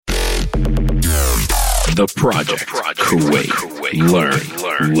The Project. Kuwait. Learn.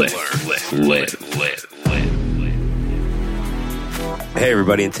 Live. Hey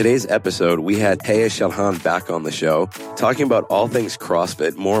everybody, in today's episode, we had Haya Al-Sharhan back on the show, talking about all things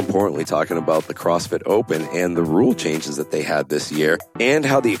CrossFit, more importantly, talking about the CrossFit Open and the rule changes that they had this year, and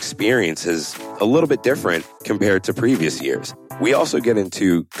how the experience is a little bit different compared to previous years. We also get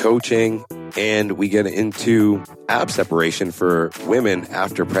into coaching, and we get into ab separation for women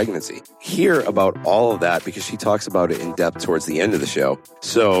after pregnancy. Hear about all of that because she talks about it in depth towards the end of the show.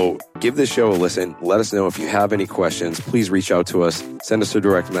 So give this show a listen. Let us know if you have any questions. Please reach out to us. Send us a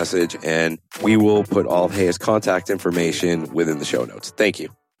direct message, and we will put all of Haya's contact information within the show notes. Thank you.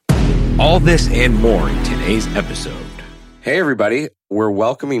 All this and more in today's episode. Hey, everybody. We're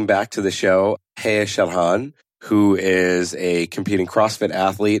welcoming back to the show Haya Al-Sharhan, who is a competing CrossFit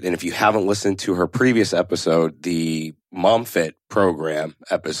athlete. And if you haven't listened to her previous episode, the MomFit program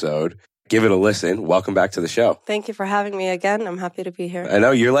episode, give it a listen. Welcome back to the show. Thank you for having me again. I'm happy to be here. I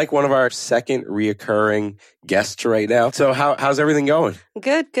know you're like one of our second reoccurring guests right now. So how's everything going?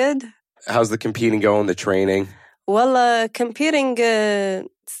 Good. How's the competing going, the training? Well, competing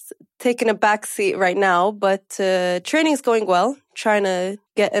taking a back seat right now, but training is going well. Trying to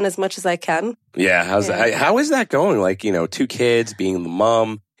get in as much as I can. Yeah, how is that going? Like, 2 kids, being the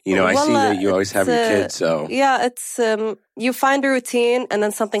mom. I see that you always have your kids, so... Yeah, it's... you find a routine, and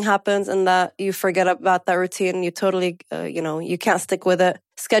then something happens, and that you forget about that routine. You totally, you can't stick with it.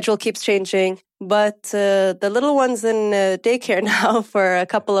 Schedule keeps changing. But the little one's in daycare now for a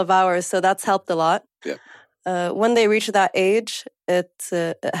couple of hours, so that's helped a lot. Yeah. When they reach that age, it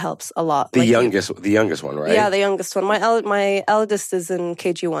helps a lot. The youngest one, right? Yeah, the youngest one. My eldest is in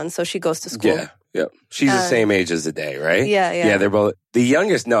KG1, so she goes to school. Yeah. She's the same age as the day, right? Yeah. Yeah, they're both... The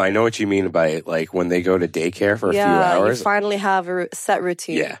youngest, no, I know what you mean by, like, when they go to daycare for a few hours. You finally have a set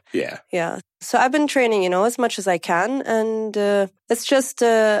routine. Yeah. So I've been training, as much as I can. And it's just,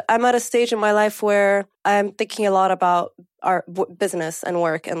 I'm at a stage in my life where I'm thinking a lot about our business and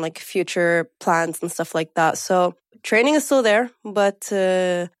work and, like, future plans and stuff like that. So training is still there, but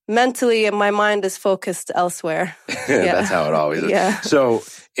mentally my mind is focused elsewhere. That's how it always is. Yeah. So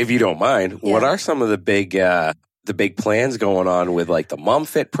if you don't mind, what are some of the big plans going on with, like, the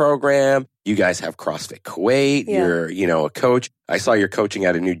MomFit program? You guys have CrossFit Kuwait. You're, a coach. I saw you're coaching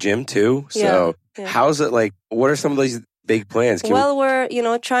at a new gym too. So how's it, like, what are some of these big plans? We're,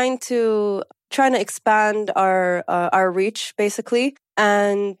 trying to expand our reach, basically.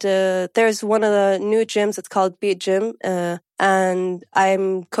 And there's one of the new gyms. It's called Beat Gym. And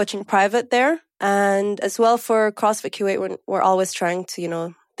I'm coaching private there. And as well for CrossFit Kuwait, we're always trying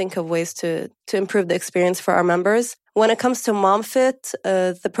to, think of ways to improve the experience for our members. When it comes to MomFit,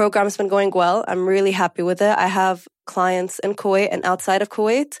 the program's been going well. I'm really happy with it. I have clients in Kuwait and outside of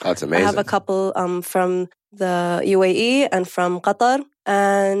Kuwait. That's amazing. I have a couple from the UAE and from Qatar.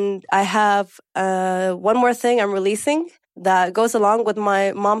 And I have one more thing I'm releasing that goes along with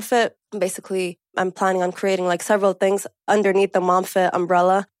my MomFit. Basically, I'm planning on creating like several things underneath the MomFit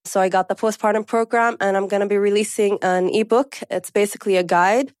umbrella. So I got the postpartum program, and I'm going to be releasing an ebook. It's basically a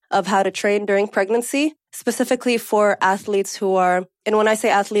guide of how to train during pregnancy, specifically for athletes who are, and when I say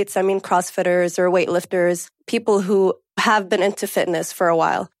athletes, I mean CrossFitters or weightlifters, people who have been into fitness for a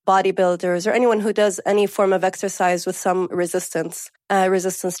while, bodybuilders, or anyone who does any form of exercise with some resistance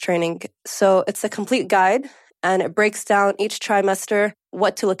training. So it's a complete guide, and it breaks down each trimester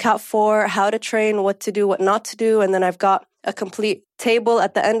what to look out for, how to train, what to do, what not to do. And then I've got a complete table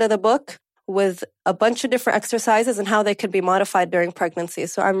at the end of the book with a bunch of different exercises and how they could be modified during pregnancy.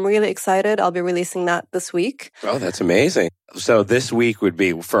 So I'm really excited. I'll be releasing that this week. Oh, that's amazing. So this week would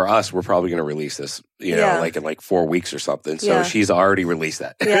be, for us, we're probably going to release this, like in like 4 weeks or something. So she's already released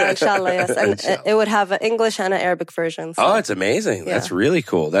that. Yeah, inshallah, yes. And it would have an English and an Arabic version. So. Oh, it's amazing. Yeah. That's really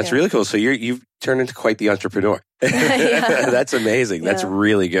cool. That's really cool. So you've turned into quite the entrepreneur. That's amazing. That's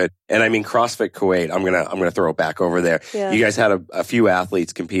really good. And I mean, CrossFit Kuwait, I'm gonna throw it back over there. Yeah. You guys had a few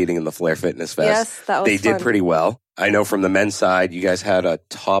athletes competing in the Flair Fitness Fest. Yes, that was They fun. did pretty well. I know from the men's side, you guys had a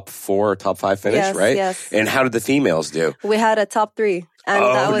top 4 or top 5 finish, right? Yes. And how did the females do? We had a top 3. And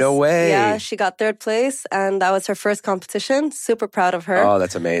that was, no way. Yeah, she got 3rd place, and that was her first competition. Super proud of her. Oh,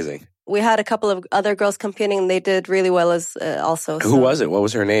 that's amazing. We had a couple of other girls competing, and they did really well as also. Who was it? What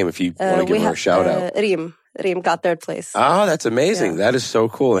was her name? If you want to give her a shout out. Reem got 3rd place. Oh, that's amazing. Yeah. That is so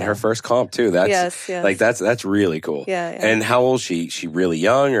cool. And her first comp too. That's yes. Like that's really cool. Yeah. And how old is she? She really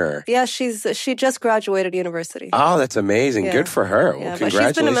young or? Yeah, she just graduated university. Oh, that's amazing. Yeah. Good for her. Well, congratulations. But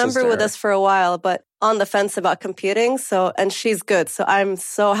she's been a member with us for a while, but on the fence about competing. And she's good. So I'm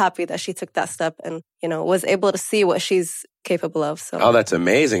so happy that she took that step and, was able to see what she's capable of. So. Oh, that's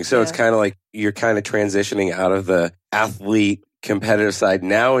amazing. So it's kind of like you're kind of transitioning out of the athlete competitive side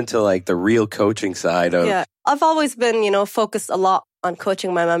now into like the real coaching side of... Yeah, I've always been, focused a lot on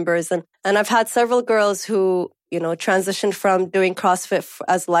coaching my members. And I've had several girls who, transitioned from doing CrossFit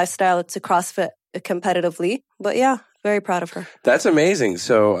as lifestyle to CrossFit competitively. But yeah, very proud of her. That's amazing.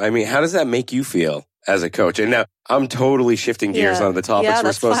 So, I mean, how does that make you feel as a coach? And now I'm totally shifting gears on the topics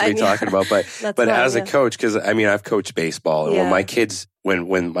we're supposed to be talking about. But as a coach, because I mean, I've coached baseball, and when my kids,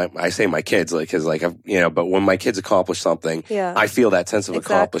 I say my kids, like, because like, but when my kids accomplish something, I feel that sense of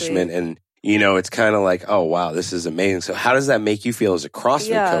accomplishment, and it's kind of like, oh wow, this is amazing. So how does that make you feel as a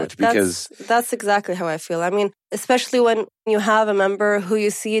CrossFit coach? Because that's exactly how I feel. I mean, especially when you have a member who you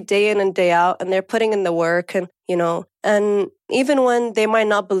see day in and day out, and they're putting in the work, and and even when they might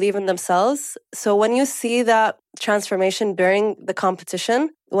not believe in themselves. So when you see that transformation during the competition,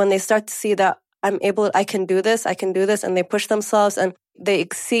 when they start to see that I can do this, and they push themselves and they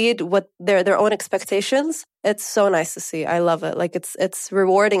exceed what their own expectations, it's so nice to see. I love it. Like it's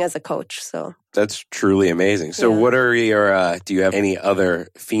rewarding as a coach. So that's truly amazing. So what are your, do you have any other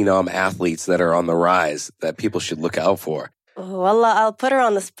phenom athletes that are on the rise that people should look out for? Well, I'll put her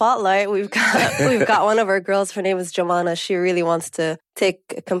on the spotlight. We've got one of our girls. Her name is Jomana. She really wants to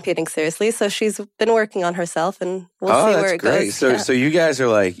take competing seriously, so she's been working on herself, and we'll see where it goes. So you guys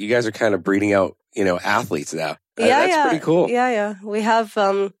are kind of breeding out, athletes now. That's pretty cool. Yeah. We have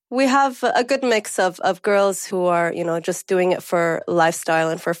a good mix of girls who are, just doing it for lifestyle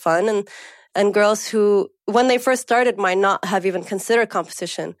and for fun, and girls who, when they first started, might not have even considered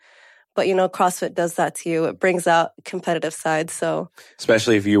competition. But, CrossFit does that to you. It brings out competitive sides. So,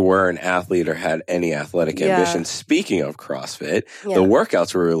 especially if you were an athlete or had any athletic ambition. Speaking of CrossFit, the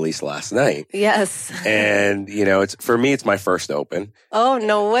workouts were released last night. Yes. And, for me, it's my first open. Oh,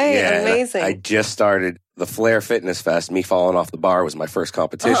 no way. Yeah, amazing. I just started the Flair Fitness Fest. Me falling off the bar was my first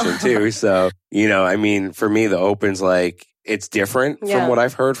competition too. So, I mean, for me, the open's like, it's different from what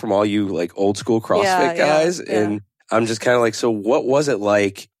I've heard from all you like old school CrossFit guys. And I'm just kind of like, so what was it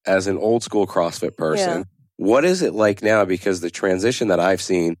like as an old school CrossFit person? Yeah. What is it like now? Because the transition that I've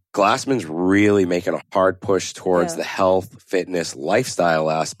seen, Glassman's really making a hard push towards the health, fitness, lifestyle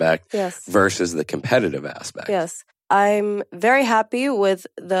aspect versus the competitive aspect. Yes. I'm very happy with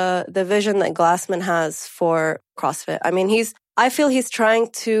the vision that Glassman has for CrossFit. I mean, I feel he's trying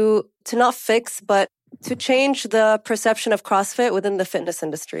to not fix, but to change the perception of CrossFit within the fitness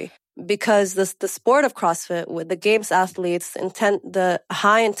industry. Because the sport of CrossFit, with the games athletes, the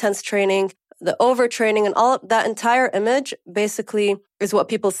high intense training, the overtraining, and all of that entire image basically is what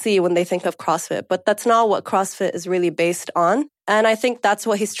people see when they think of CrossFit. But that's not what CrossFit is really based on. And I think that's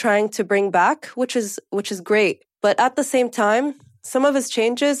what he's trying to bring back, which is great. But at the same time, some of his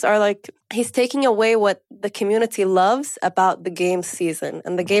changes are like he's taking away what the community loves about the games season.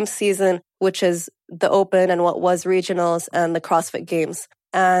 And the games season, which is the Open and what was regionals and the CrossFit Games.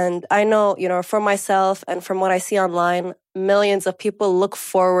 And I know, for myself and from what I see online, millions of people look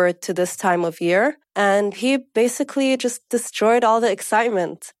forward to this time of year. And he basically just destroyed all the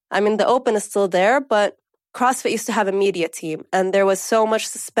excitement. I mean, the Open is still there, but CrossFit used to have a media team. And there was so much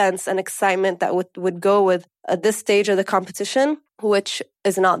suspense and excitement that would go with this stage of the competition, which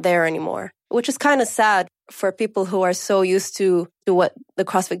is not there anymore. Which is kind of sad for people who are so used to what the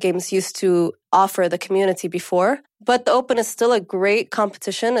CrossFit Games used to offer the community before. But the Open is still a great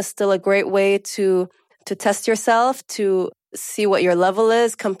competition. It's still a great way to test yourself, to see what your level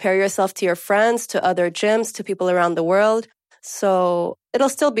is, compare yourself to your friends, to other gyms, to people around the world. So it'll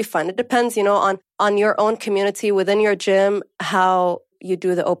still be fun. It depends, on your own community within your gym, how you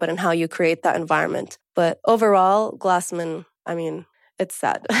do the Open and how you create that environment. But overall, Glassman, I mean, it's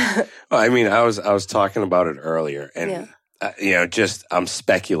sad. I mean, I was talking about it earlier, and I'm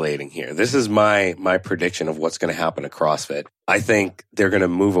speculating here. This is my prediction of what's going to happen to CrossFit. I think they're going to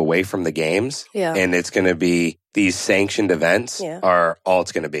move away from the games, and it's going to be these sanctioned events are all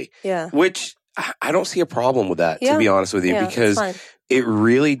it's going to be. Yeah, which I don't see a problem with that, to be honest with you, because it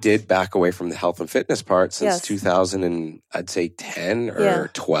really did back away from the health and fitness part since 2000 and I'd say 10 or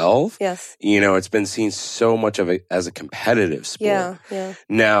 12. Yes. It's been seen so much of it as a competitive sport. Yeah.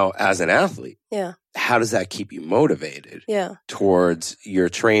 Now, as an athlete, how does that keep you motivated towards your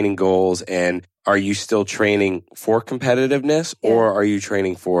training goals? And are you still training for competitiveness or are you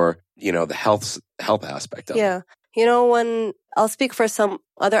training for, the health aspect of it? When I'll speak for some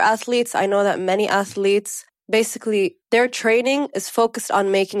other athletes, I know that many athletes, basically, their training is focused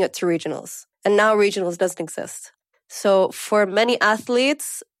on making it to regionals. And now regionals doesn't exist. So for many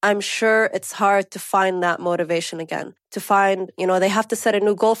athletes, I'm sure it's hard to find that motivation again. To find, they have to set a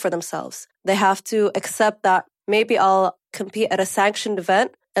new goal for themselves. They have to accept that maybe I'll compete at a sanctioned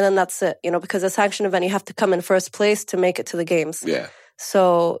event, and then that's it, because a sanctioned event, you have to come in first place to make it to the games. Yeah.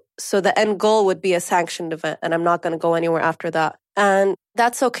 So the end goal would be a sanctioned event, and I'm not going to go anywhere after that. And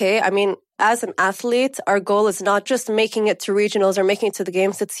that's okay. I mean, as an athlete, our goal is not just making it to regionals or making it to the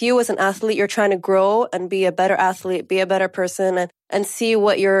games. It's you as an athlete. You're trying to grow and be a better athlete, be a better person, and see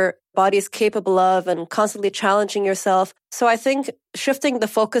what your body is capable of and constantly challenging yourself. So I think shifting the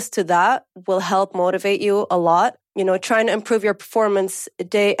focus to that will help motivate you a lot. Trying to improve your performance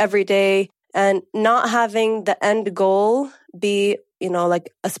every day, and not having the end goal be,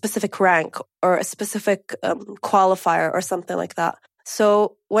 like a specific rank or a specific qualifier or something like that.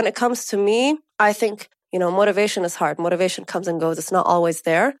 So when it comes to me, I think, motivation is hard. Motivation comes and goes. It's not always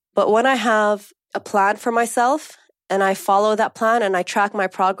there. But when I have a plan for myself and I follow that plan and I track my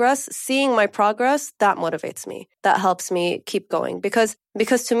progress, seeing my progress, that motivates me. That helps me keep going. Because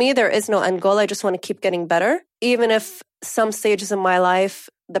to me, there is no end goal. I just want to keep getting better. Even if some stages in my life,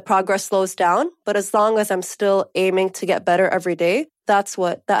 the progress slows down. But as long as I'm still aiming to get better every day, that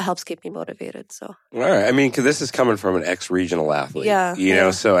helps keep me motivated. So, all right. I mean, because this is coming from an ex-regional athlete.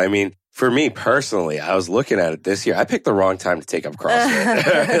 Yeah. So I mean, for me personally, I was looking at it this year. I picked the wrong time to take up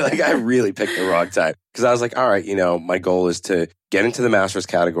CrossFit. Like, I really picked the wrong time. Because I was like, all right, my goal is to get into the Masters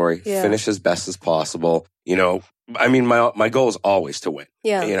category, finish as best as possible. I mean, my goal is always to win.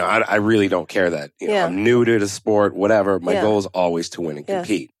 Yeah. I really don't care that, I'm new to the sport, whatever. My goal is always to win and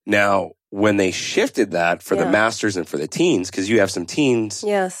compete. Now, when they shifted that for the Masters and for the teens, because you have some teens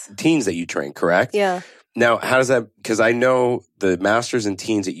that you train, correct? Yeah. Now, how does that, because I know the Masters and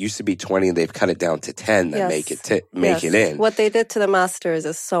teens, it used to be 20 and they've cut it down to 10 that make it in. What they did to the Masters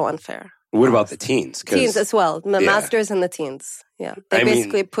is so unfair. What about the teens? Teens as well. The Masters and the teens. Yeah. They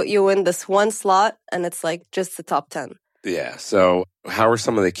basically put you in this one slot and it's like just the top 10. Yeah. So how are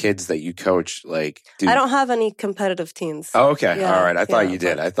some of the kids that you coach like? I don't have any competitive teens. Oh, okay. Yeah, all right. I thought you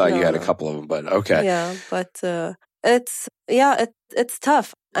did. I thought you had a couple of them, but okay. Yeah. But it's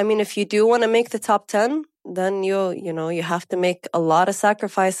tough. I mean, if you do want to make the top 10, then you have to make a lot of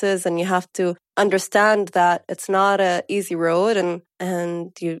sacrifices and you have to understand that it's not an easy road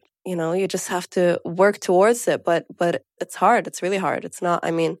and you just have to work towards it. But it's hard. It's really hard. It's not, I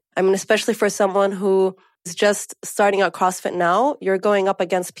mean, especially for someone who is just starting out CrossFit now, you're going up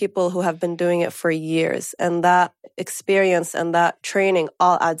against people who have been doing it for years. And that experience and that training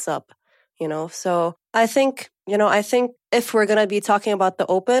all adds up, So I think if we're going to be talking about the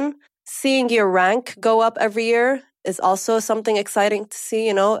Open, seeing your rank go up every year is also something exciting to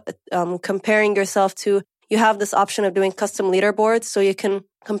see, comparing yourself to, you have this option of doing custom leaderboards. So you can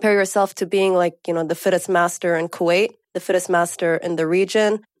compare yourself to being like, the fittest master in Kuwait, the fittest master in the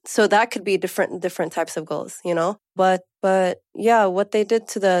region. So that could be different types of goals, But yeah, what they did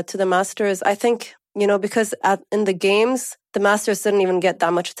to the Masters, I think, because in the games, the Masters didn't even get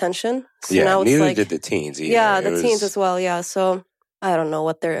that much attention. So now it's neither did the teens either. Yeah, teens as well. Yeah, so I don't know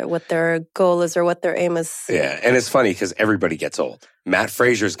what their goal is or what their aim is. Yeah, and it's funny because everybody gets old. Matt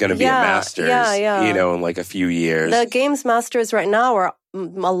Fraser's going to be a Masters, in like a few years. The Games Masters right now are a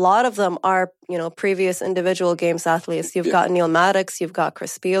lot of them are, previous individual Games athletes. You've got Neil Maddox, you've got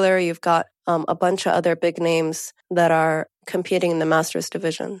Chris Beeler, you've got a bunch of other big names that are competing in the Masters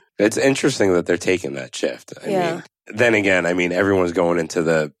division. It's interesting that they're taking that shift. I mean, then again, everyone's going into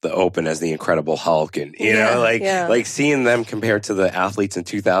the Open as the Incredible Hulk, and like seeing them compared to the athletes in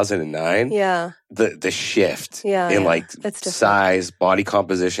 2009. Yeah, the shift in like size, body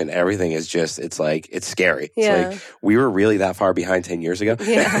composition, everything is just it's scary. It's like we were really that far behind 10 years ago.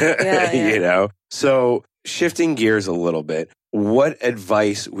 Yeah. So shifting gears a little bit, what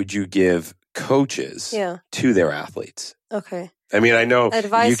advice would you give coaches to their athletes? Okay. I mean, I know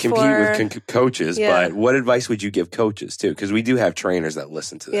advice you compete with coaches, but what advice would you give coaches too? Because we do have trainers that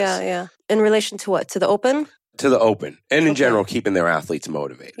listen to this. Yeah. In relation to what? To the Open? To the Open. And in general, keeping their athletes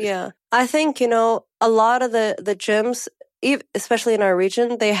motivated. Yeah. I think, a lot of the gyms, especially in our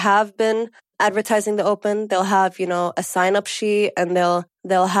region, they have been advertising the Open. They'll have, a sign-up sheet and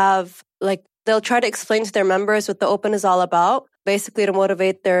they'll have they'll try to explain to their members what the Open is all about, basically to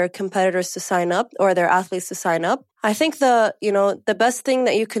motivate their competitors to sign up or their athletes to sign up. I think the best thing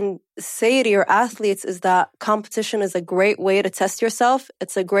that you can say to your athletes is that competition is a great way to test yourself.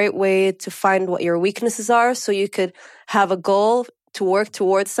 It's a great way to find what your weaknesses are so you could have a goal to work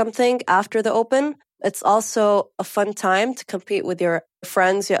towards something after the Open. It's also a fun time to compete with your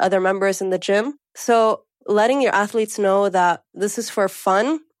friends, your other members in the gym. So letting your athletes know that this is for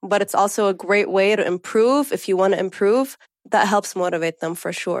fun, but it's also a great way to improve if you want to improve, that helps motivate them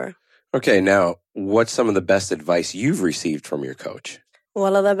for sure. Okay, now, what's some of the best advice you've received from your coach?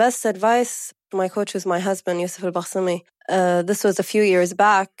 Well, the best advice, My coach is my husband, Yusuf Al-Bassami. This was a few years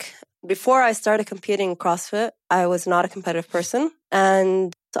back. Before I started competing in CrossFit, I was not a competitive person.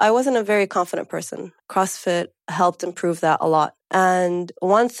 And I wasn't a very confident person. CrossFit helped improve that a lot. And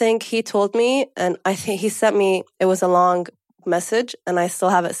one thing he told me, and I think he sent me, it was a long message, and I still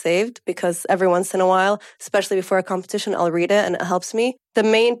have it saved because every once in a while, especially before a competition, I'll read it and it helps me. The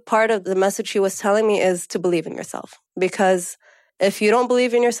main part of the message he was telling me is to believe in yourself. Because if you don't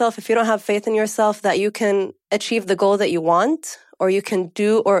believe in yourself, if you don't have faith in yourself that you can achieve the goal that you want, or you can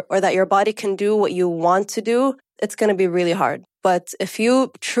do, or that your body can do what you want to do, it's going to be really hard. But if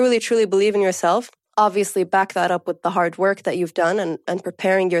you truly, truly believe in yourself, obviously back that up with the hard work that you've done and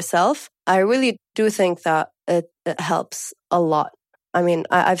preparing yourself, I really do think that it helps a lot. I mean,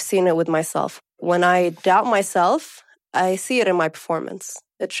 I've seen it with myself. When I doubt myself, I see it in my performance.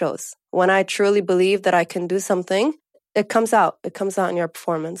 It shows. When I truly believe that I can do something, it comes out. It comes out in your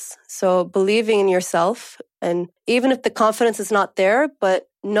performance. So believing in yourself, and even if the confidence is not there, but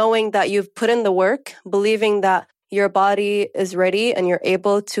knowing that you've put in the work, believing that your body is ready and you're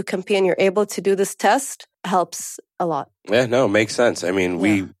able to compete and you're able to do this test helps a lot. Yeah, no, it makes sense. I mean,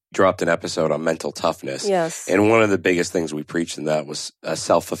 we dropped an episode on mental toughness. Yes. And one of the biggest things we preached in that was a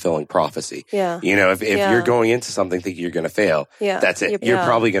self-fulfilling prophecy. Yeah. You know, if you're going into something thinking you're going to fail, that's it. You're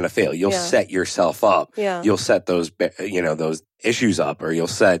probably going to fail. You'll set yourself up. Yeah. You'll set those, those issues up, or you'll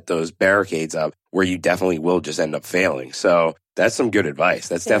set those barricades up where you definitely will just end up failing. So that's some good advice.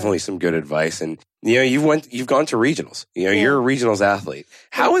 That's definitely some good advice. And, you've gone to regionals. You're a regionals athlete.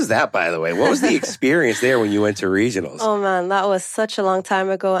 How was that, by the way? What was the experience there when you went to regionals? Oh, man, that was such a long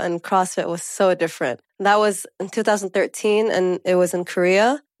time ago, and CrossFit was so different. That was in 2013, and it was in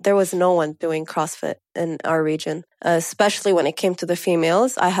Korea. There was no one doing CrossFit in our region, especially when it came to the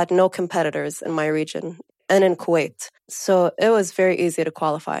females. I had no competitors in my region and in Kuwait. So it was very easy to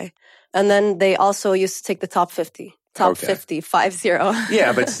qualify. And then they also used to take the top 50. Top 50, 50.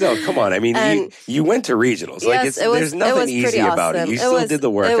 Yeah, but still, come on. I mean, you went to regionals. Yes, there's nothing easy about it. You still did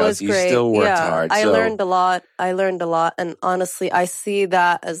the workouts. You still worked hard. I learned a lot. And honestly, I see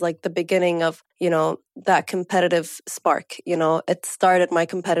that as like the beginning of, that competitive spark. It started my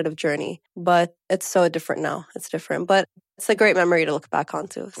competitive journey, but it's so different now. It's different, but it's a great memory to look back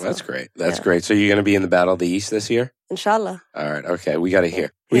onto. So. That's great. That's great. So you're going to be in the Battle of the East this year? Inshallah. All right. Okay. We got to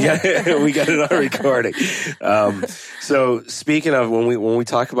hear. We got it on recording. So speaking of, when we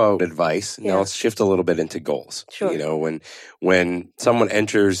talk about advice, now let's shift a little bit into goals. Sure. When someone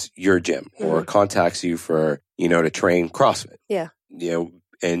enters your gym or contacts you for, to train CrossFit. Yeah.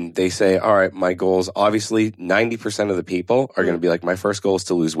 And they say, all right, my goals, obviously 90% of the people are going to be like, my first goal is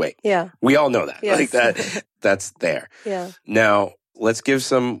to lose weight. Yeah. We all know that. Yes. Like that's there. Yeah. Now, let's give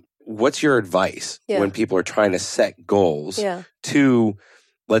what's your advice when people are trying to set goals to,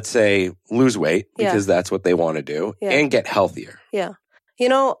 let's say, lose weight because that's what they want to do and get healthier? Yeah.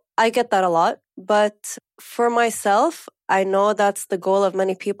 I get that a lot, but for myself, I know that's the goal of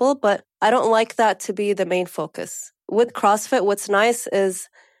many people, but I don't like that to be the main focus. With CrossFit, what's nice is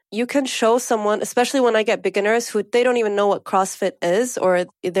you can show someone, especially when I get beginners who they don't even know what CrossFit is or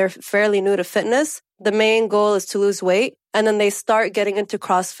they're fairly new to fitness. The main goal is to lose weight. And then they start getting into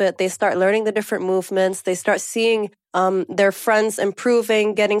CrossFit. They start learning the different movements. They start seeing their friends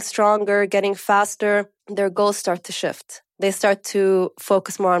improving, getting stronger, getting faster. Their goals start to shift. They start to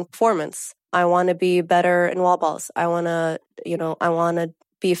focus more on performance. I want to be better in wall balls. I want to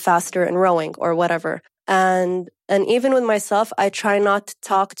be faster in rowing or whatever. And even with myself, I try not to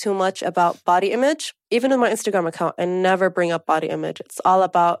talk too much about body image. Even in my Instagram account, I never bring up body image. It's all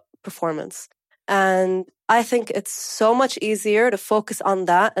about performance. And I think it's so much easier to focus on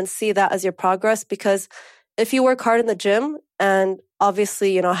that and see that as your progress, because if you work hard in the gym and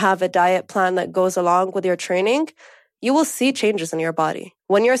obviously, have a diet plan that goes along with your training, you will see changes in your body.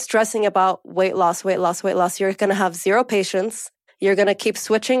 When you're stressing about weight loss, you're going to have zero patience. You're going to keep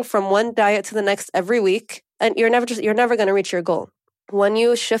switching from one diet to the next every week, and you're never going to reach your goal. When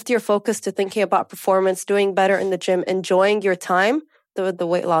you shift your focus to thinking about performance, doing better in the gym, enjoying your time, the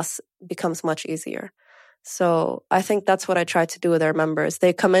weight loss becomes much easier. So I think that's what I try to do with our members.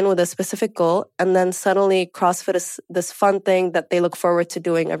 They come in with a specific goal, and then suddenly CrossFit is this fun thing that they look forward to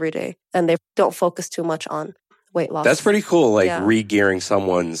doing every day, and they don't focus too much on weight loss. That's pretty cool, re-gearing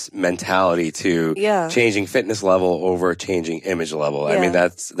someone's mentality to changing fitness level over changing image level. I mean,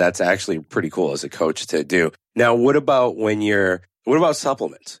 that's actually pretty cool as a coach to do. Now, what about when you're What about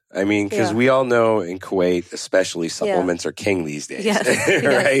supplements? I mean, because we all know in Kuwait, especially, supplements are king these days,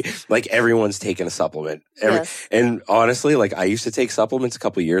 right? Like everyone's taking a supplement. And honestly, like I used to take supplements a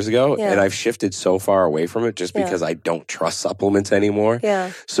couple of years ago, and I've shifted so far away from it just because I don't trust supplements anymore.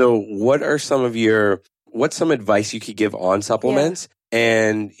 So what's some advice you could give on supplements?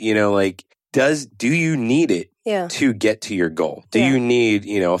 And, you know, like, do you need it to get to your goal? Do you need,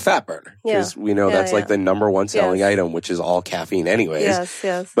 you know, a fat burner? Because we know that's like the number one selling item, which is all caffeine anyways.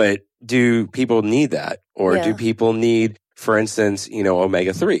 But do people need that? Or do people need, for instance, you know,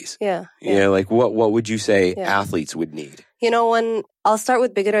 omega-3s? You know, like what would you say athletes would need? You know, when I'll start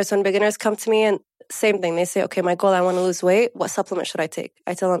with beginners, when beginners come to me and same thing, they say, okay, my goal, I want to lose weight. What supplement should I take?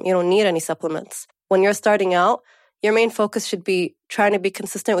 I tell them, you don't need any supplements. When you're starting out, your main focus should be trying to be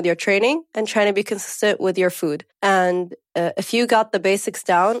consistent with your training and trying to be consistent with your food. And if you got the basics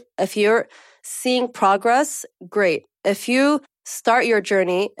down, if you're seeing progress, great. If you start your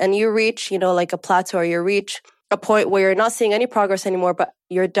journey and you reach, you know, like a plateau, or you reach a point where you're not seeing any progress anymore, but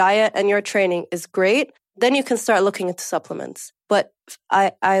your diet and your training is great, then you can start looking into supplements. But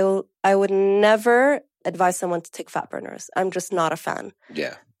I would never advise someone to take fat burners. I'm just not a fan.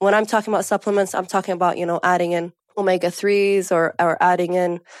 When I'm talking about supplements, I'm talking about, you know, adding in omega-3s or adding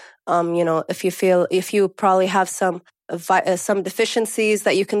in, you know, if you probably have some deficiencies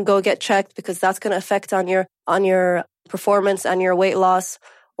that you can go get checked, because that's going to affect on your performance and your weight loss,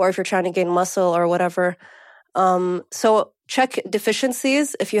 or if you're trying to gain muscle or whatever. So check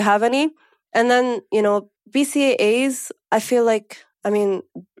deficiencies if you have any. And then, you know, BCAAs, I feel like, I mean,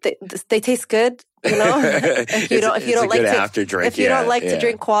 they taste good. You know, if you don't like to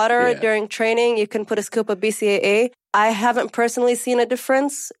drink water during training, you can put a scoop of BCAA. I haven't personally seen a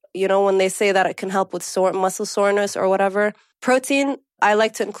difference, you know, when they say that it can help with muscle soreness or whatever. Protein, I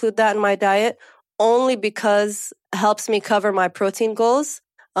like to include that in my diet only because it helps me cover my protein goals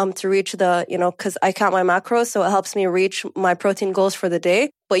to reach because I count my macros, so it helps me reach my protein goals for the day.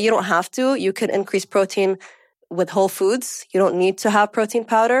 But you don't have to. You can increase protein with whole foods. You don't need to have protein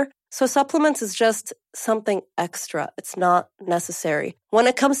powder. So supplements is just something extra. It's not necessary. When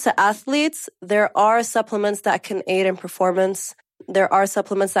it comes to athletes, there are supplements that can aid in performance. There are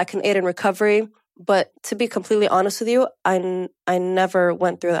supplements that can aid in recovery. But to be completely honest with you, I never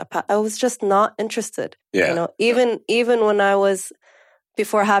went through that path. I was just not interested. You know, even when I was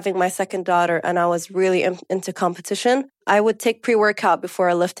before having my second daughter and I was really into competition, I would take pre-workout before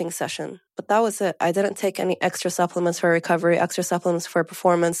a lifting session. But that was it. I didn't take any extra supplements for recovery, extra supplements for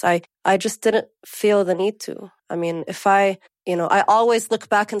performance. I just didn't feel the need to. I mean, I always look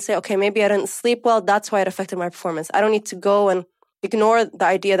back and say, okay, maybe I didn't sleep well. That's why it affected my performance. I don't need to go and ignore the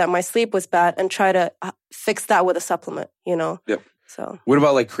idea that my sleep was bad and try to fix that with a supplement, you know? So what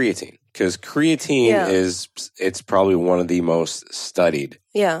about like creatine? Because creatine it's probably one of the most studied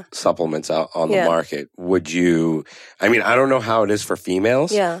supplements out on the market. I don't know how it is for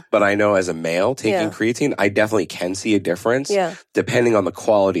females, but I know as a male taking creatine, I definitely can see a difference depending on the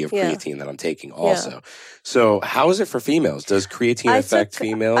quality of creatine that I'm taking also. So how is it for females? Does creatine affect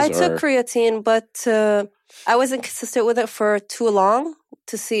females? I took creatine, but I wasn't consistent with it for too long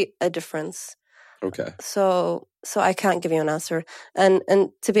to see a difference. Okay. So I can't give you an answer. And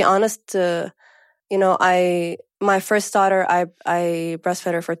to be honest, my first daughter, I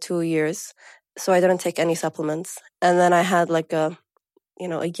breastfed her for 2 years, so I didn't take any supplements. And then I had like a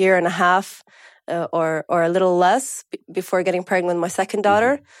year and a half or a little less before getting pregnant with my second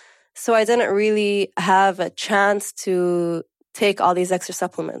daughter. So I didn't really have a chance to take all these extra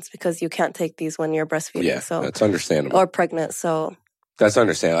supplements because you can't take these when you're breastfeeding. Yeah, so that's understandable. Or pregnant, so... That's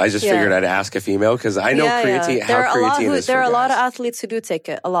understandable. I just figured I'd ask a female because I know creatine. How creatine is. There are a lot of guys. athletes who do take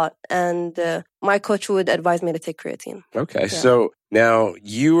it a lot, and my coach would advise me to take creatine. Okay, so now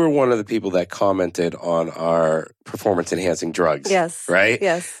you were one of the people that commented on our performance-enhancing drugs. Yes. Right.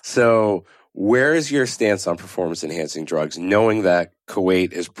 Yes. So where is your stance on performance-enhancing drugs, knowing that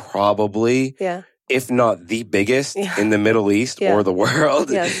Kuwait is probably if not the biggest in the Middle East or the world?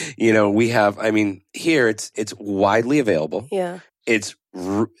 Yes. We have. I mean, here it's widely available. Yeah. It's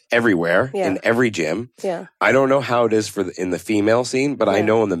everywhere in every gym. Yeah. I don't know how it is in the female scene, but I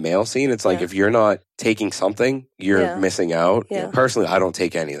know in the male scene, it's like if you're not taking something, you're missing out. Yeah. Personally, I don't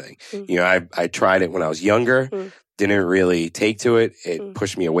take anything. I tried it when I was younger, didn't really take to it. It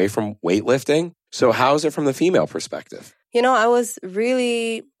pushed me away from weightlifting. So how is it from the female perspective? I was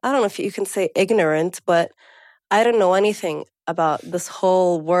really, I don't know if you can say ignorant, but I didn't know anything about this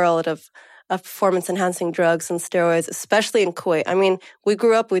whole world of performance-enhancing drugs and steroids, especially in Kuwait. I mean, we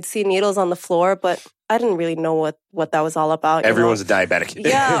grew up, we'd see needles on the floor, but I didn't really know what that was all about. Everyone's a diabetic.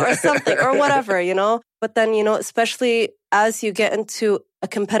 Yeah, or something, or whatever, But then, especially as you get into a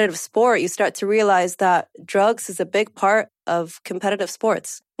competitive sport, you start to realize that drugs is a big part of competitive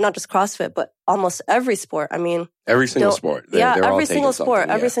sports, not just CrossFit, but almost every sport. I mean, every single sport. They're all every single taking sport,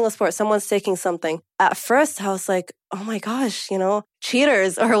 something, every single sport, someone's taking something. At first, I was like, oh my gosh,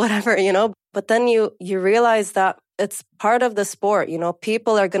 cheaters or whatever, But then you realize that it's part of the sport,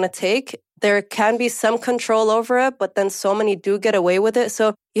 people are going to take. There can be some control over it, but then so many do get away with it.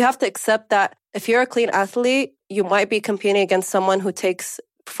 So you have to accept that if you're a clean athlete, you might be competing against someone who takes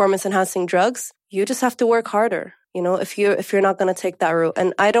performance-enhancing drugs. You just have to work harder, if you're not going to take that route.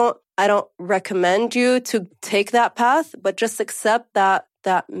 And I don't recommend you to take that path, but just accept that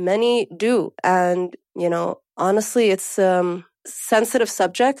many do. And, honestly, it's sensitive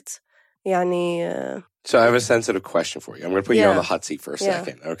subject. So I have a sensitive question for you. I'm going to put you on the hot seat for a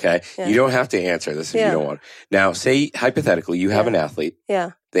second, okay? Yeah. You don't have to answer this if you don't want. Now, say, hypothetically, you have an athlete.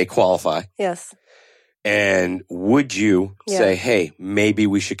 Yeah. They qualify. Yes. And would you say, hey, maybe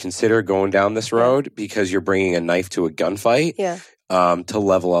we should consider going down this road because you're bringing a knife to a gunfight to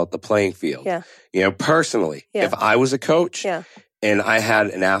level out the playing field? Yeah. Personally, if I was a coach and I had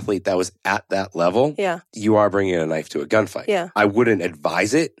an athlete that was at that level, you are bringing a knife to a gunfight. Yeah. I wouldn't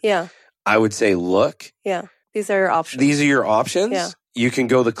advise it. Yeah. I would say, look. Yeah. These are your options. These are your options. Yeah. You can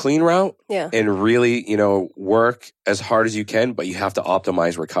go the clean route and really, work as hard as you can, but you have to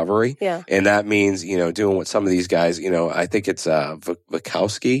optimize recovery. Yeah. And that means, doing what some of these guys, I think it's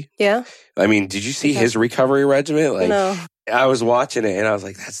Vikowski. Yeah. I mean, did you see his recovery regimen? Like, no. I was watching it and I was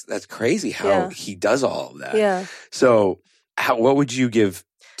like, that's crazy how he does all of that. Yeah. So what would you give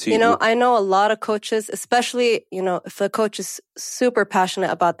to I know a lot of coaches, especially, if a coach is super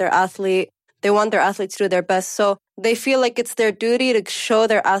passionate about their athlete, they want their athlete to do their best. So they feel like it's their duty to show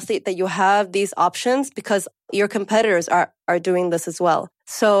their athlete that you have these options because your competitors are doing this as well.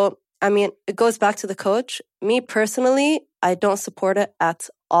 So, I mean, it goes back to the coach. Me personally, I don't support it at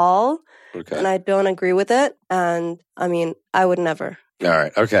all. Okay. And I don't agree with it. And I mean, I would never. All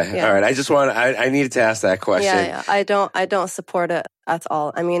right. Okay. Yeah. All right. I needed to ask that question. Yeah. I don't support it at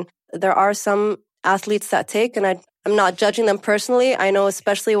all. I mean, there are some athletes that take, and I'm not judging them personally. I know,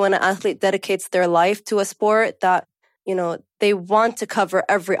 especially when an athlete dedicates their life to a sport, that, they want to cover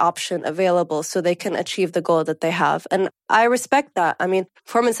every option available so they can achieve the goal that they have. And I respect that. I mean,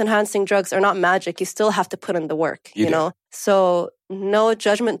 performance-enhancing drugs are not magic. You still have to put in the work, you know? So no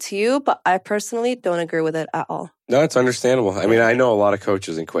judgment to you, but I personally don't agree with it at all. No, it's understandable. I mean, I know a lot of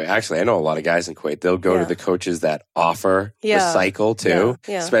coaches in Kuwait. Actually, I know a lot of guys in Kuwait. They'll go to the coaches that offer the cycle too,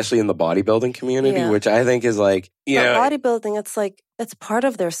 especially in the bodybuilding community, which I think is like, bodybuilding, it's like, it's part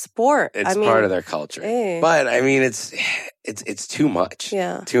of their sport. It's part of their culture. But I mean, it's too much.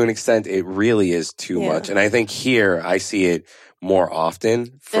 Yeah. To an extent, it really is too much. And I think here I see it more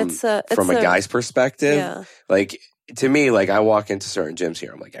often from a guy's perspective. Yeah. Like, to me, like, I walk into certain gyms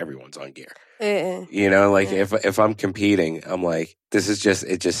here, I'm like, everyone's on gear. If I'm competing, I'm like,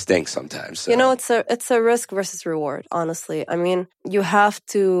 it just stinks sometimes. So. It's a risk versus reward, honestly. I mean,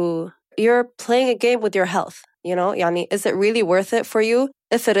 you're playing a game with your health, Yani, is it really worth it for you?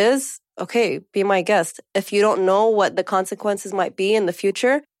 If it is, okay, be my guest. If you don't know what the consequences might be in the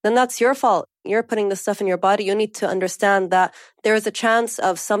future, then that's your fault. You're putting this stuff in your body. You need to understand that there is a chance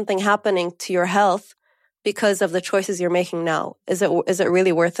of something happening to your health because of the choices you're making now. Is it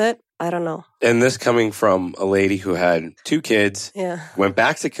really worth it? I don't know. And this coming from a lady who had 2 kids, went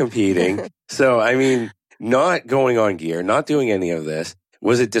back to competing. So, I mean, not going on gear, not doing any of this.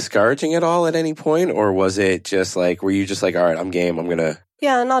 Was it discouraging at all at any point? Or was it just like, were you just like, all right, I'm game, I'm going to...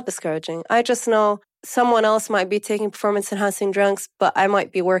 Yeah, not discouraging. I just know someone else might be taking performance-enhancing drugs, but I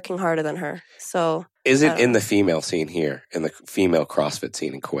might be working harder than her. So... Is it in the female scene here, in the female CrossFit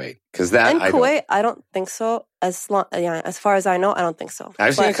scene in Kuwait? Because that in Kuwait, I don't think so. As far as I know, I don't think so.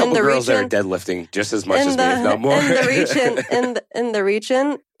 I've seen a couple girls that are deadlifting just as much as me, if not more. In the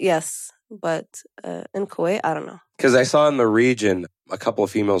region, yes, but in Kuwait, I don't know. Because I saw in the region, a couple of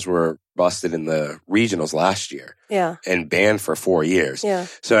females were busted in the regionals last year, and banned for 4 years. Yeah.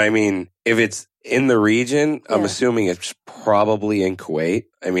 So I mean, if it's in the region, I'm assuming it's probably in Kuwait.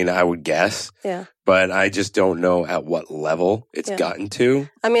 I mean, I would guess. Yeah. But I just don't know at what level it's gotten to.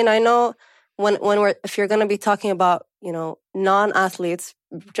 I mean, I know if you're going to be talking about, non-athletes,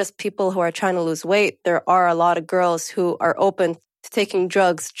 just people who are trying to lose weight, there are a lot of girls who are open to taking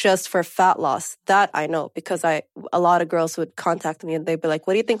drugs just for fat loss. That I know because a lot of girls would contact me and they'd be like,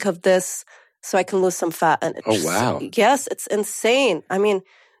 what do you think of this so I can lose some fat? And wow. Yes, it's insane. I mean,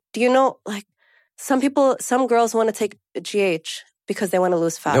 do you know, like, some girls want to take GH because they want to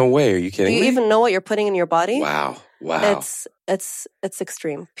lose fat. No way. Are you kidding me? Do you even know what you're putting in your body? Wow. It's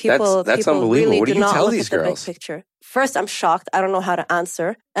extreme. People that's unbelievable. Really what do you tell these girls? The big picture. First, I'm shocked. I don't know how to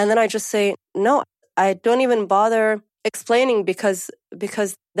answer. And then I just say, no, I don't even bother explaining because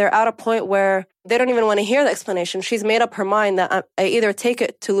they're at a point where they don't even want to hear the explanation. She's made up her mind that I either take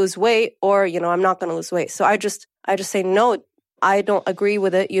it to lose weight or, I'm not going to lose weight. So I just say, no, I don't agree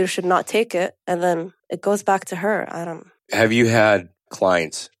with it. You should not take it. And then it goes back to her. Have you had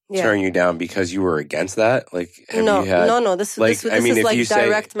clients turn you down because you were against that? Like, no. This is like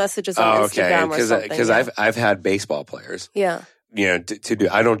direct messages on Instagram or something. Because I've had baseball players. Yeah. To do.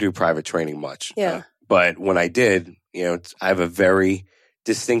 I don't do private training much. Yeah. But when I did, I have a very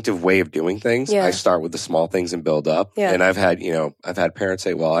distinctive way of doing things. Yeah. I start with the small things and build up. Yeah. And I've had parents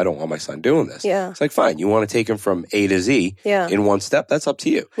say, well, I don't want my son doing this. Yeah. It's like, fine, you want to take him from A to Z in one step, that's up to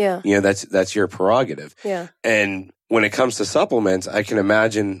you. Yeah. That's your prerogative. Yeah. And when it comes to supplements, I can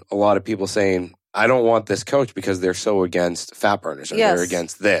imagine a lot of people saying, I don't want this coach because they're so against fat burners or they're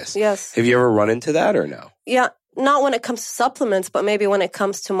against this. Yes. Have you ever run into that or no? Yeah. Not when it comes to supplements, but maybe when it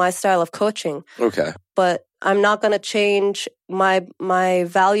comes to my style of coaching. Okay. But I'm not going to change my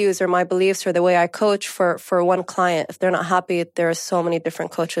values or my beliefs or the way I coach for one client. If they're not happy, there are so many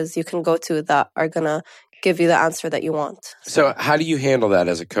different coaches you can go to that are going to give you the answer that you want. So how do you handle that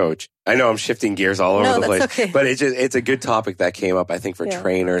as a coach? I know I'm shifting gears all over the place, okay. But it's a good topic that came up, I think, for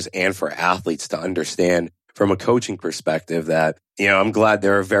trainers and for athletes to understand from a coaching perspective that, I'm glad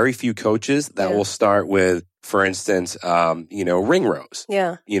there are very few coaches that will start with, for instance, ring rows.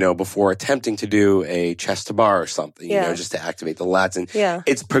 Yeah. Before attempting to do a chest to bar or something, just to activate the lats. And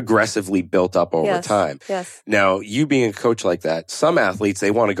it's progressively built up over time. Yes. Now, you being a coach like that, some athletes, they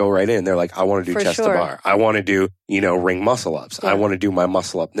want to go right in. They're like, I want to do chest to bar. I want to do, ring muscle ups. I want to do my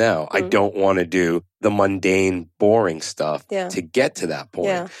muscle up now. I don't want to do the mundane, boring stuff to get to that point.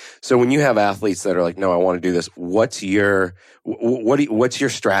 Yeah. So when you have athletes that are like, no, I want to do this, what's your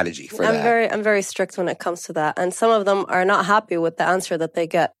strategy for that? I'm very strict when it comes to that. And some of them are not happy with the answer that they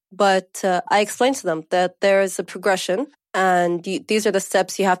get. But I explain to them that there is a progression and these are the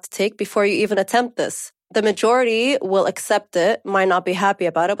steps you have to take before you even attempt this. The majority will accept it, might not be happy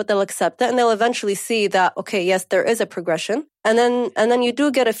about it, but they'll accept it and they'll eventually see that, okay, yes, there is a progression. And then you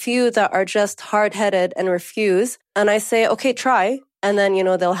do get a few that are just hard-headed and refuse. And I say, okay, try. And then,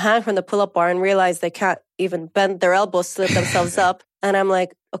 they'll hang from the pull-up bar and realize they can't even bend their elbows to lift themselves up. And I'm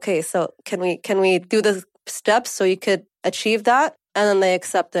like, okay, so can we do the steps so you could achieve that? And then they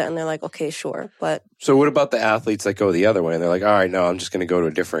accept it and they're like, okay, sure. But so what about the athletes that go the other way and they're like, all right, no, I'm just going to go to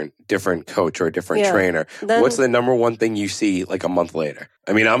a different coach or a different trainer. Then, what's the number one thing you see like a month later?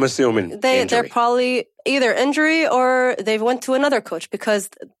 I mean, I'm assuming they're probably either injury or they've went to another coach because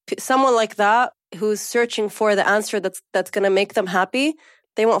someone like that who's searching for the answer that's going to make them happy,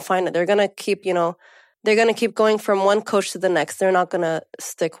 they won't find it. They're going to keep, they're going to keep going from one coach to the next. They're not going to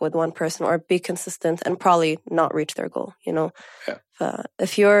stick with one person or be consistent and probably not reach their goal, Yeah.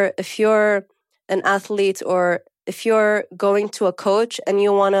 If you're an athlete or if you're going to a coach and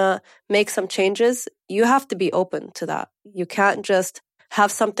you want to make some changes, you have to be open to that. You can't just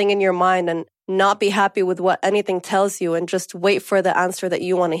have something in your mind and not be happy with what anything tells you and just wait for the answer that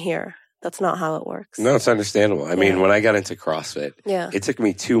you want to hear. That's not how it works. No, it's understandable. I mean, when I got into CrossFit, it took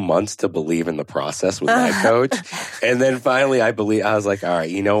me 2 months to believe in the process with my coach. And then finally I was like, all right,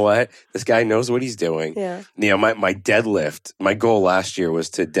 you know what? This guy knows what he's doing. Yeah. My deadlift, my goal last year was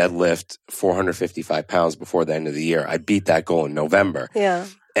to deadlift 455 pounds before the end of the year. I beat that goal in November. Yeah.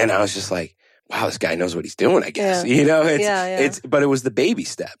 And I was just like, wow, this guy knows what he's doing, I guess. Yeah. But it was the baby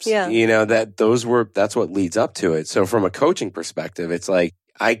steps. Yeah. That's what leads up to it. So from a coaching perspective, it's like,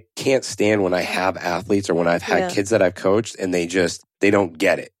 I can't stand when I have athletes or when I've had kids that I've coached and they don't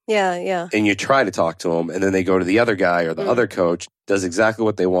get it. Yeah. And you try to talk to them and then they go to the other guy or the other coach, does exactly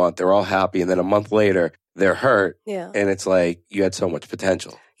what they want. They're all happy. And then a month later, they're hurt. Yeah. And it's like, you had so much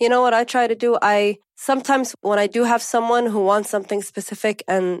potential. You know what I try to do? Sometimes when I do have someone who wants something specific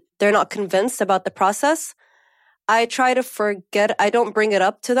and they're not convinced about the process, I try to forget. I don't bring it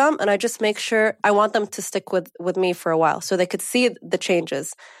up to them, and I just make sure I want them to stick with me for a while so they could see the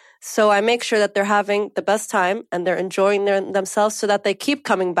changes. So I make sure that they're having the best time and they're enjoying themselves so that they keep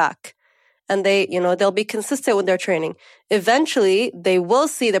coming back. And they'll be consistent with their training. Eventually, they will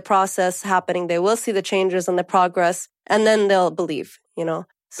see the process happening. They will see the changes and the progress, and then they'll believe, So,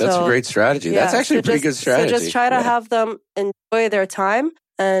 that's a great strategy. That's actually a pretty good strategy. So just try to have them enjoy their time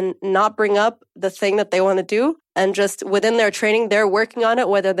and not bring up the thing that they want to do. And just within their training, they're working on it,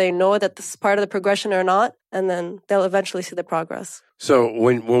 whether they know that this is part of the progression or not. And then they'll eventually see the progress. So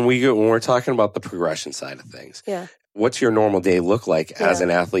when we're talking about the progression side of things, what's your normal day look like as an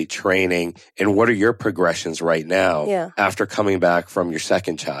athlete training, and what are your progressions right now after coming back from your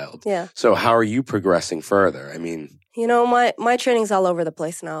second child? Yeah. So how are you progressing further? I mean, you know, my training's all over the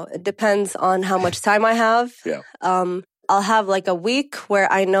place now. It depends on how much time I have. I'll have like a week where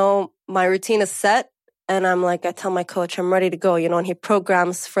I know my routine is set, and I'm like, I tell my coach I'm ready to go, you know, and he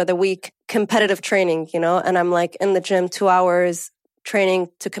programs for the week competitive training, you know, and I'm like in the gym 2 hours training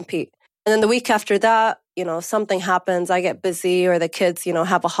to compete. And then the week after that, you know, something happens, I get busy, or the kids, you know,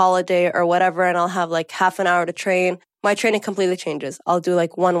 have a holiday or whatever, and I'll have like half an hour to train. My training completely changes. I'll do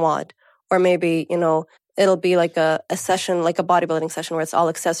like one WOD, or maybe, you know, it'll be like a session, like a bodybuilding session where it's all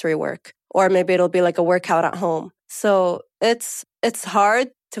accessory work, or maybe it'll be like a workout at home. So it's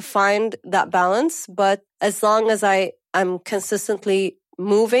hard to find that balance, but as long as I'm consistently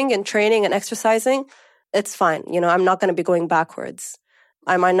moving and training and exercising, it's fine. You know, I'm not going to be going backwards.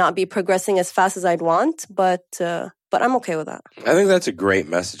 I might not be progressing as fast as I'd want, but I'm okay with that. I think that's a great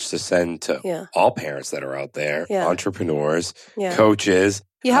message to send to all parents that are out there, entrepreneurs, coaches.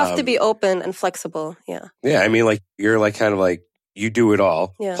 You have to be open and flexible. Yeah. Yeah. I mean, like, you're like kind of like, you do it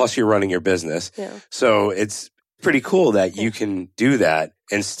all. Yeah. Plus you're running your business. Yeah. So it's pretty cool that you can do that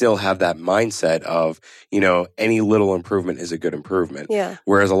and still have that mindset of, you know, any little improvement is a good improvement. Yeah.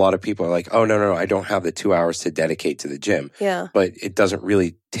 Whereas a lot of people are like, oh, no, I don't have the 2 hours to dedicate to the gym. Yeah. But it doesn't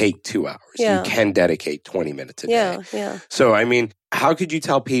really take 2 hours. Yeah. You can dedicate 20 minutes a day. Yeah. So, I mean, how could you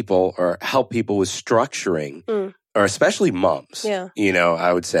tell people or help people with structuring, or especially moms, you know,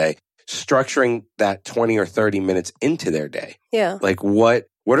 I would say, structuring that 20 or 30 minutes into their day? Yeah. Like, what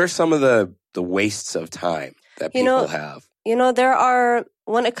are some of the wastes of time that people have? You know, there are,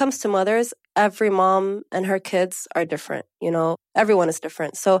 when it comes to mothers, every mom and her kids are different. You know, everyone is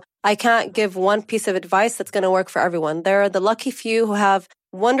different. So I can't give one piece of advice that's going to work for everyone. There are the lucky few who have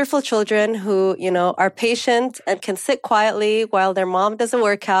wonderful children who, you know, are patient and can sit quietly while their mom does a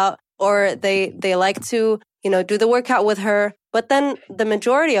workout, or they like to, you know, do the workout with her. But then the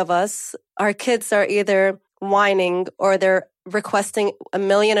majority of us, our kids are either whining or they're requesting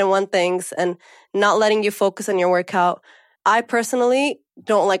 1,000,001 things and not letting you focus on your workout. I personally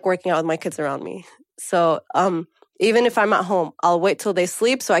don't like working out with my kids around me. So even if I'm at home, I'll wait till they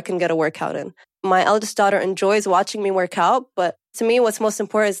sleep so I can get a workout in. My eldest daughter enjoys watching me work out, but to me, what's most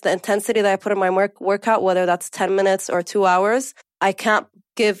important is the intensity that I put in my workout, whether that's 10 minutes or 2 hours. I can't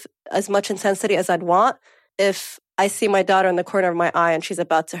give as much intensity as I'd want if I see my daughter in the corner of my eye and she's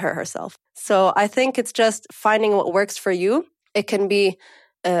about to hurt herself. So I think it's just finding what works for you. It can be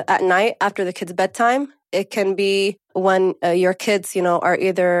at night after the kids' bedtime. It can be when your kids, you know, are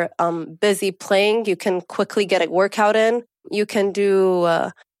either busy playing. You can quickly get a workout in. You can do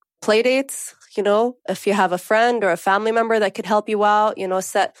play dates, you know, if you have a friend or a family member that could help you out, you know,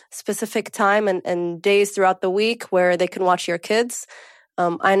 set specific time and days throughout the week where they can watch your kids.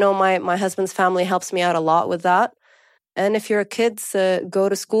 I know my husband's family helps me out a lot with that. And if your kids go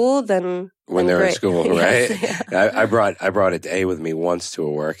to school, then when they're great. In school, right? Yes, yeah. I brought a day with me once to a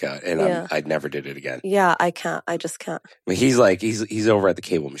workout, and I'd never did it again. Yeah, I can't. I just can't. I mean, he's over at the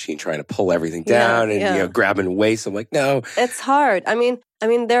cable machine trying to pull everything down and you know, grabbing weights. I'm like, no, it's hard. I mean,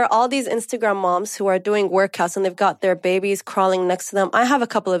 there are all these Instagram moms who are doing workouts and they've got their babies crawling next to them. I have a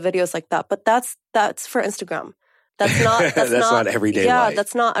couple of videos like that, but that's for Instagram. That's not that's not everyday life. Yeah,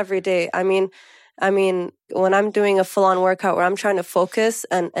 that's not every day. I mean, when I'm doing a full-on workout where I'm trying to focus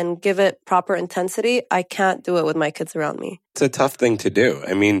and give it proper intensity, I can't do it with my kids around me. It's a tough thing to do.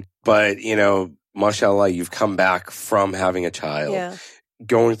 I mean, but, you know, mashallah, you've come back from having a child,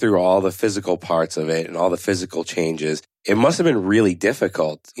 going through all the physical parts of it and all the physical changes. It must have been really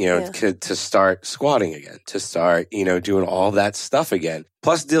difficult, you know, to start squatting again, to start, you know, doing all that stuff again.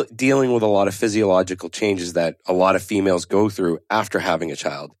 Plus dealing with a lot of physiological changes that a lot of females go through after having a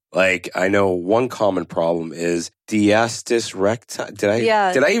child. Like, I know one common problem is diastasis recti. Did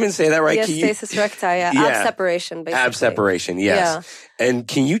I even say that right? Diastasis recti, ab separation, basically. Ab separation, yes. Yeah. And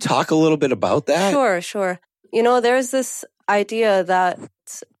can you talk a little bit about that? Sure. You know, there's this idea that,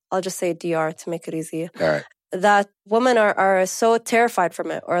 I'll just say DR to make it easy. All right. That women are so terrified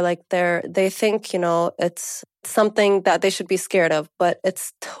from it, or like they think, you know, it's something that they should be scared of, but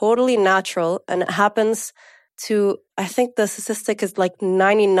it's totally natural, and it happens to, I think the statistic is like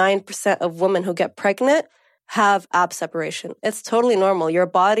 99% of women who get pregnant have ab separation. It's totally normal. Your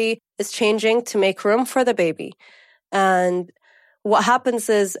body is changing to make room for the baby. And what happens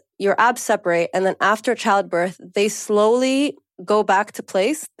is your abs separate, and then after childbirth, they slowly go back to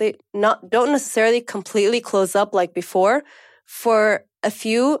place. They don't necessarily completely close up like before. For a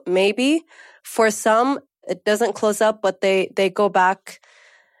few, maybe. For some, it doesn't close up, but they go back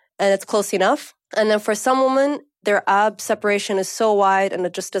and it's close enough. And then for some women, their ab separation is so wide and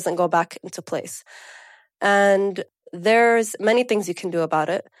it just doesn't go back into place. And there's many things you can do about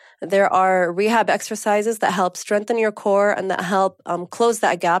it. There are rehab exercises that help strengthen your core and that help close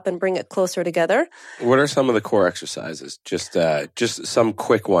that gap and bring it closer together. What are some of the core exercises? Just some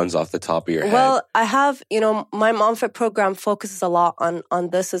quick ones off the top of your head. Well, I have, my MomFit program focuses a lot on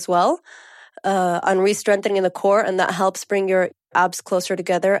this as well, on re-strengthening the core, and that helps bring your abs closer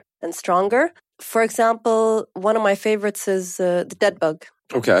together and stronger. For example, one of my favorites is the dead bug.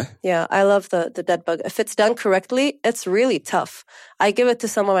 Okay. Yeah, I love the dead bug. If it's done correctly, it's really tough. I give it to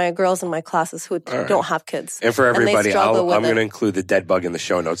some of my girls in my classes who don't have kids. And for everybody, I'm going to include the dead bug in the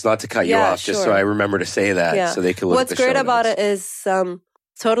show notes, not to cut you off, just so I remember to say that so they can look at the show notes. What's great about it is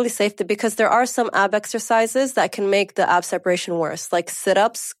totally safe because there are some ab exercises that can make the ab separation worse, like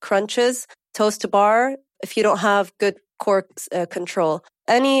sit-ups, crunches, toes to bar, if you don't have good core control.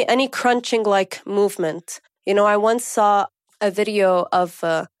 Any crunching-like movement. I once saw a video of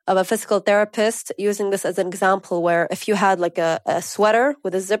a physical therapist using this as an example where if you had like a sweater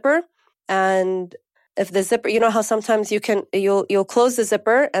with a zipper, and if the zipper, how sometimes you'll close the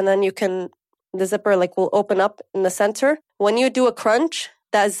zipper and then the zipper will open up in the center. When you do a crunch,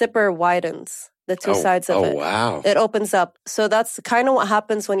 that zipper widens the two sides of it. Oh, wow. It opens up. So that's kind of what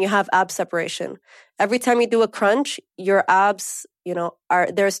happens when you have ab separation. Every time you do a crunch, your abs,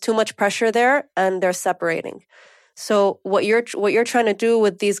 there's too much pressure there and they're separating. So what you're trying to do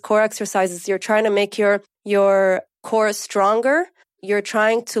with these core exercises, you're trying to make your core stronger. You're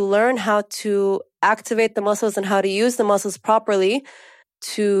trying to learn how to activate the muscles and how to use the muscles properly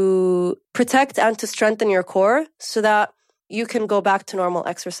to protect and to strengthen your core so that you can go back to normal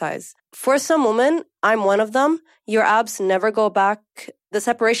exercise. For some women, I'm one of them, your abs never go back. The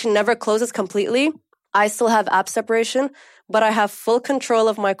separation never closes completely. I still have ab separation, but I have full control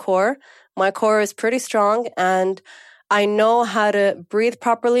of my core. My core is pretty strong and I know how to breathe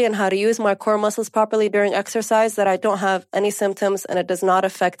properly and how to use my core muscles properly during exercise, that I don't have any symptoms and it does not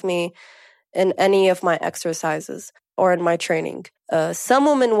affect me in any of my exercises or in my training. Some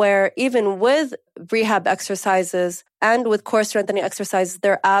women where even with rehab exercises and with core strengthening exercises,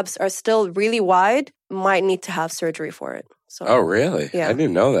 their abs are still really wide, might need to have surgery for it. So, oh, really? Yeah. I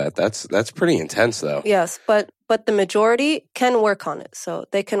didn't know that. That's pretty intense, though. Yes, but the majority can work on it. So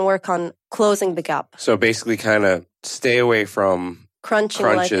they can work on closing the gap. So basically kind of stay away from crunches.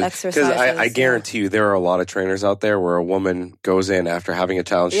 Like exercises. Because I guarantee you there are a lot of trainers out there where a woman goes in after having a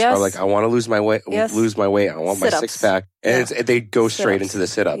challenge. She's like, I want to lose my weight. I want my six-pack. And they go straight into the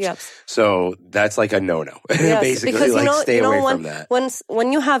sit-ups. Yep. So that's like a no-no. Yes, basically, because, stay away from that.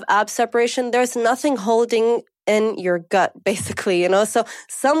 When you have ab separation, there's nothing holding in your gut, basically, So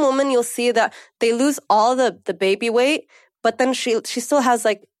some women, you'll see that they lose all the baby weight, but then she still has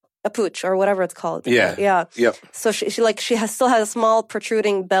like a pooch or whatever it's called. Yeah. Yeah. Yep. So she still has a small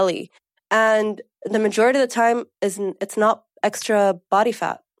protruding belly. And the majority of the time it's not extra body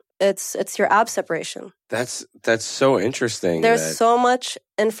fat. It's your ab separation. That's so interesting. There's so much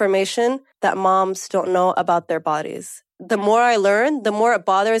information that moms don't know about their bodies. The more I learn, the more it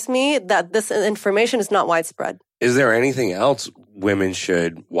bothers me that this information is not widespread. Is there anything else women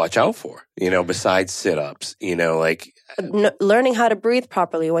should watch out for, besides sit-ups, learning how to breathe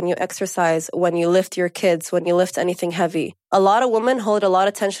properly when you exercise, when you lift your kids, when you lift anything heavy. A lot of women hold a lot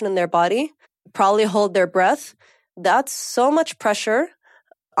of tension in their body, probably hold their breath. That's so much pressure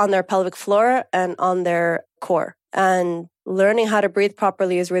on their pelvic floor and on their core. And learning how to breathe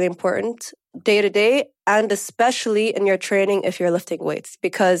properly is really important day to day, and especially in your training if you're lifting weights.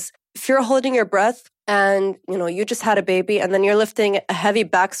 Because if you're holding your breath and, you just had a baby and then you're lifting a heavy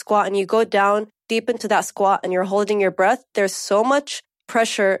back squat and you go down deep into that squat and you're holding your breath, there's so much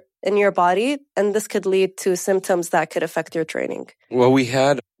pressure in your body, and this could lead to symptoms that could affect your training. Well, we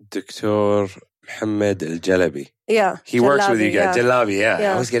had Dr. Mohammed Al-Jalabi. Yeah. He works with you guys. Yeah. Jalabi, yeah.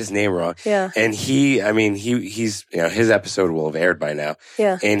 I always get his name wrong. Yeah. And he's, his episode will have aired by now.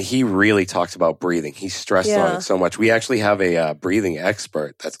 Yeah. And he really talked about breathing. He stressed on it so much. We actually have a breathing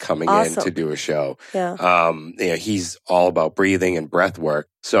expert that's coming in to do a show. Yeah. He's all about breathing and breath work.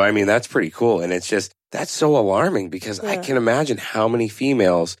 So, that's pretty cool. And it's just, that's so alarming because I can imagine how many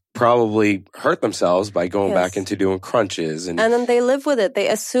females probably hurt themselves by going back into doing crunches. And then they live with it. They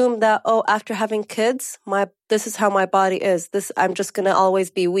assume that, after having kids, this is how my body is. I'm just going to always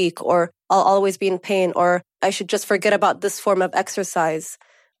be weak, or I'll always be in pain, or I should just forget about this form of exercise.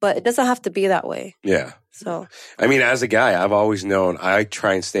 but it doesn't have to be that way. Yeah. So, I mean, as a guy, I've always known I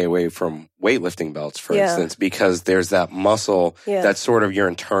try and stay away from weightlifting belts, for instance, because there's that muscle that's sort of your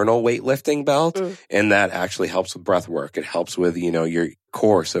internal weightlifting belt, and that actually helps with breath work. It helps with, your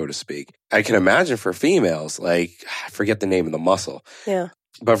core, so to speak. I can imagine for females, like, I forget the name of the muscle. Yeah.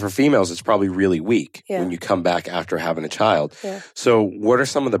 But for females, it's probably really weak when you come back after having a child. Yeah. So what are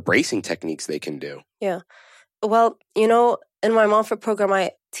some of the bracing techniques they can do? Yeah. Well, in my MomFit program,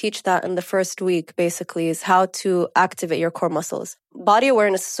 I teach that in the first week, basically, is how to activate your core muscles. Body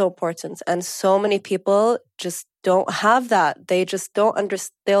awareness is so important. And so many people just don't have that. They just don't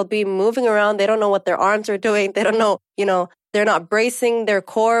understand. They'll be moving around. They don't know what their arms are doing. They don't know, they're not bracing their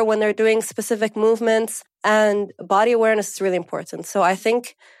core when they're doing specific movements. And body awareness is really important. So I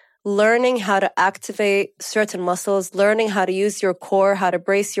think learning how to activate certain muscles, learning how to use your core, how to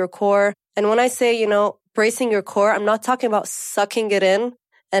brace your core. And when I say, bracing your core, I'm not talking about sucking it in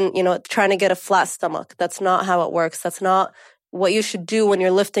and, trying to get a flat stomach. That's not how it works. That's not what you should do when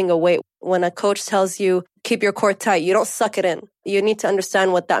you're lifting a weight. When a coach tells you, keep your core tight, you don't suck it in. You need to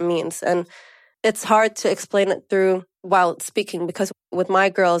understand what that means. And it's hard to explain it through while speaking, because with my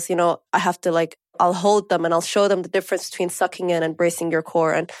girls, I have to I'll hold them and I'll show them the difference between sucking in and bracing your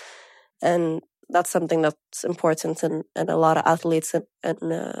core. And that's something that's important, and a lot of athletes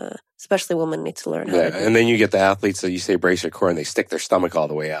and especially women need to learn how to do. And then you get the athletes that you say brace your core and they stick their stomach all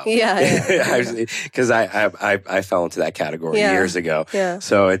the way out. Yeah. Because I fell into that category years ago. Yeah.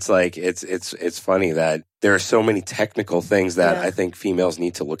 So it's like it's funny that there are so many technical things that I think females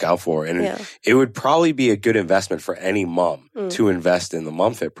need to look out for, and it would probably be a good investment for any mom to invest in the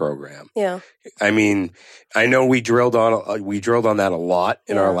MomFit program. Yeah. I mean, I know we drilled on that a lot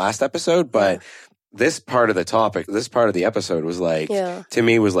in our last episode, but this part of the episode was to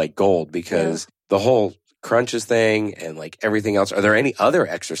me was like gold, because the whole crunches thing and everything else. Are there any other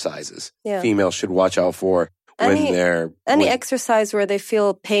exercises females should watch out for when they're... Any exercise where they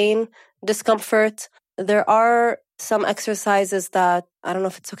feel pain, discomfort? There are some exercises that, I don't know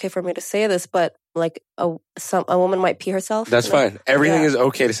if it's okay for me to say this, but a woman might pee herself. That's fine. Everything is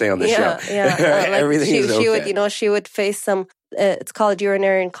okay to say on this show. Yeah. Everything is okay. She would face some, it's called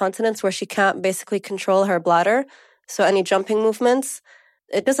urinary incontinence, where she can't basically control her bladder. So any jumping movements,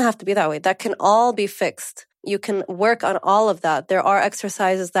 it doesn't have to be that way. That can all be fixed. You can work on all of that. There are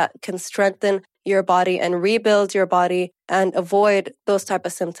exercises that can strengthen your body and rebuild your body and avoid those type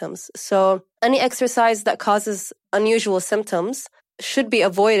of symptoms. So any exercise that causes unusual symptoms should be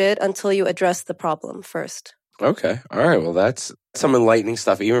avoided until you address the problem first. Okay. All right. Well, that's some enlightening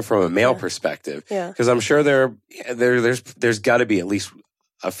stuff, even from a male perspective. Yeah. Because I'm sure there's got to be at least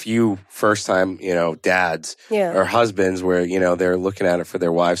a few first-time, dads or husbands where, they're looking at it for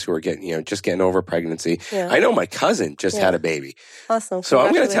their wives who are getting, just getting over pregnancy. Yeah. I know my cousin just had a baby. Awesome. So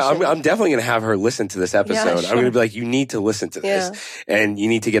I'm definitely going to have her listen to this episode. Yeah, sure. I'm going to be like, you need to listen to this and you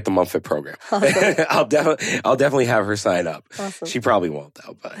need to get the MomFit program. Awesome. I'll definitely have her sign up. Awesome. She probably won't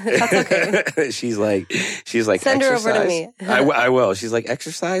though, but that's okay. she's like, send her over to me. I will. She's like,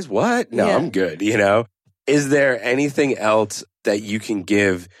 exercise? What? No, I'm good. Is there anything else that you can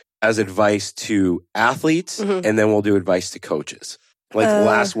give as advice to athletes, and then we'll do advice to coaches?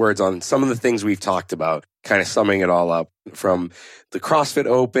 Last words on some of the things we've talked about, kind of summing it all up, from the CrossFit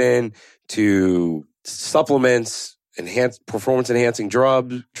Open to supplements, performance-enhancing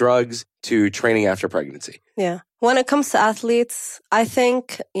drugs, to training after pregnancy. Yeah. When it comes to athletes, I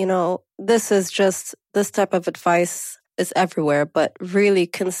think, this type of advice is everywhere, but really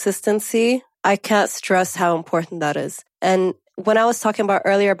consistency, I can't stress how important that is. And when I was talking about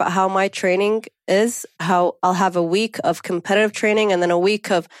earlier about how my training is, how I'll have a week of competitive training and then a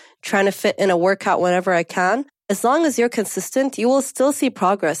week of trying to fit in a workout whenever I can, as long as you're consistent, you will still see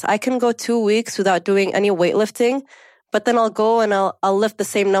progress. I can go 2 weeks without doing any weightlifting, but then I'll go and I'll lift the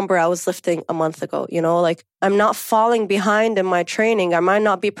same number I was lifting a month ago. I'm not falling behind in my training. I might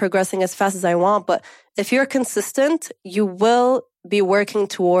not be progressing as fast as I want, but if you're consistent, you will be working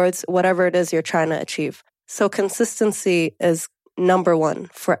towards whatever it is you're trying to achieve. So consistency is number one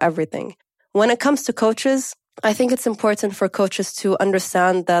for everything. When it comes to coaches, I think it's important for coaches to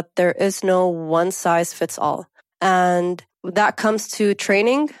understand that there is no one size fits all. And that comes to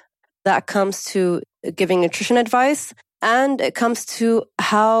training, that comes to giving nutrition advice, and it comes to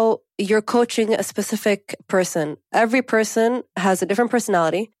how you're coaching a specific person. Every person has a different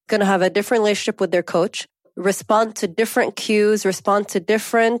personality, going to have a different relationship with their coach, respond to different cues, respond to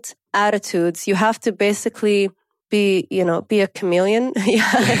different attitudes. You have to basically be a chameleon. You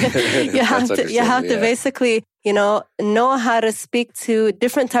have to basically, know how to speak to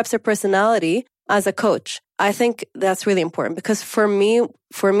different types of personality as a coach. I think that's really important because for me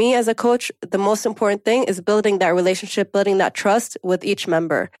as a coach, the most important thing is building that relationship, building that trust with each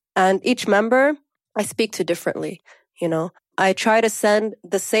member. And each member, I speak to differently, you know. I try to send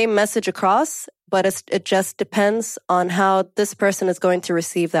the same message across, but it just depends on how this person is going to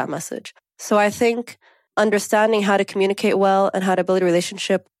receive that message. So I think understanding how to communicate well and how to build a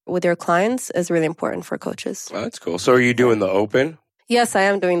relationship with your clients is really important for coaches. Oh, that's cool. So are you doing the open? Yes, I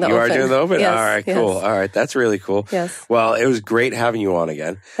am doing the open. You are doing the open? Yes, all right, cool. Yes. All right, that's really cool. Yes. Well, it was great having you on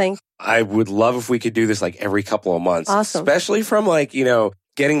again. Thanks. I would love if we could do this like every couple of months. Awesome. Especially from like, you know,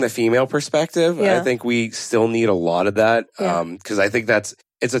 getting the female perspective. Yeah. I think we still need a lot of that. Yeah. Because I think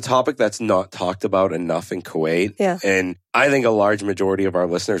it's a topic that's not talked about enough in Kuwait. Yeah. And I think a large majority of our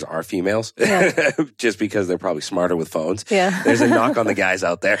listeners are females, just because they're probably smarter with phones. Yeah. There's a knock on the guys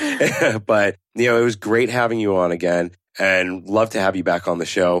out there. But, you know, it was great having you on again and love to have you back on the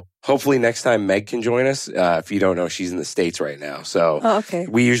show. Hopefully next time Meg can join us. If you don't know, she's in the States right now. So okay.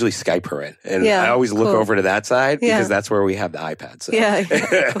 We usually Skype her in. And I always look over to that side because that's where we have the iPad. So. Yeah.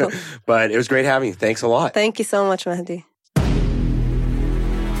 Cool. But it was great having you. Thanks a lot. Thank you so much, Mahdi.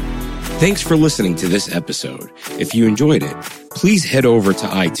 Thanks for listening to this episode. If you enjoyed it, please head over to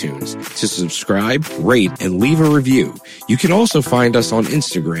iTunes to subscribe, rate, and leave a review. You can also find us on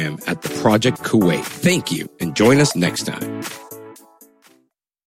Instagram at The Project Kuwait. Thank you, and join us next time.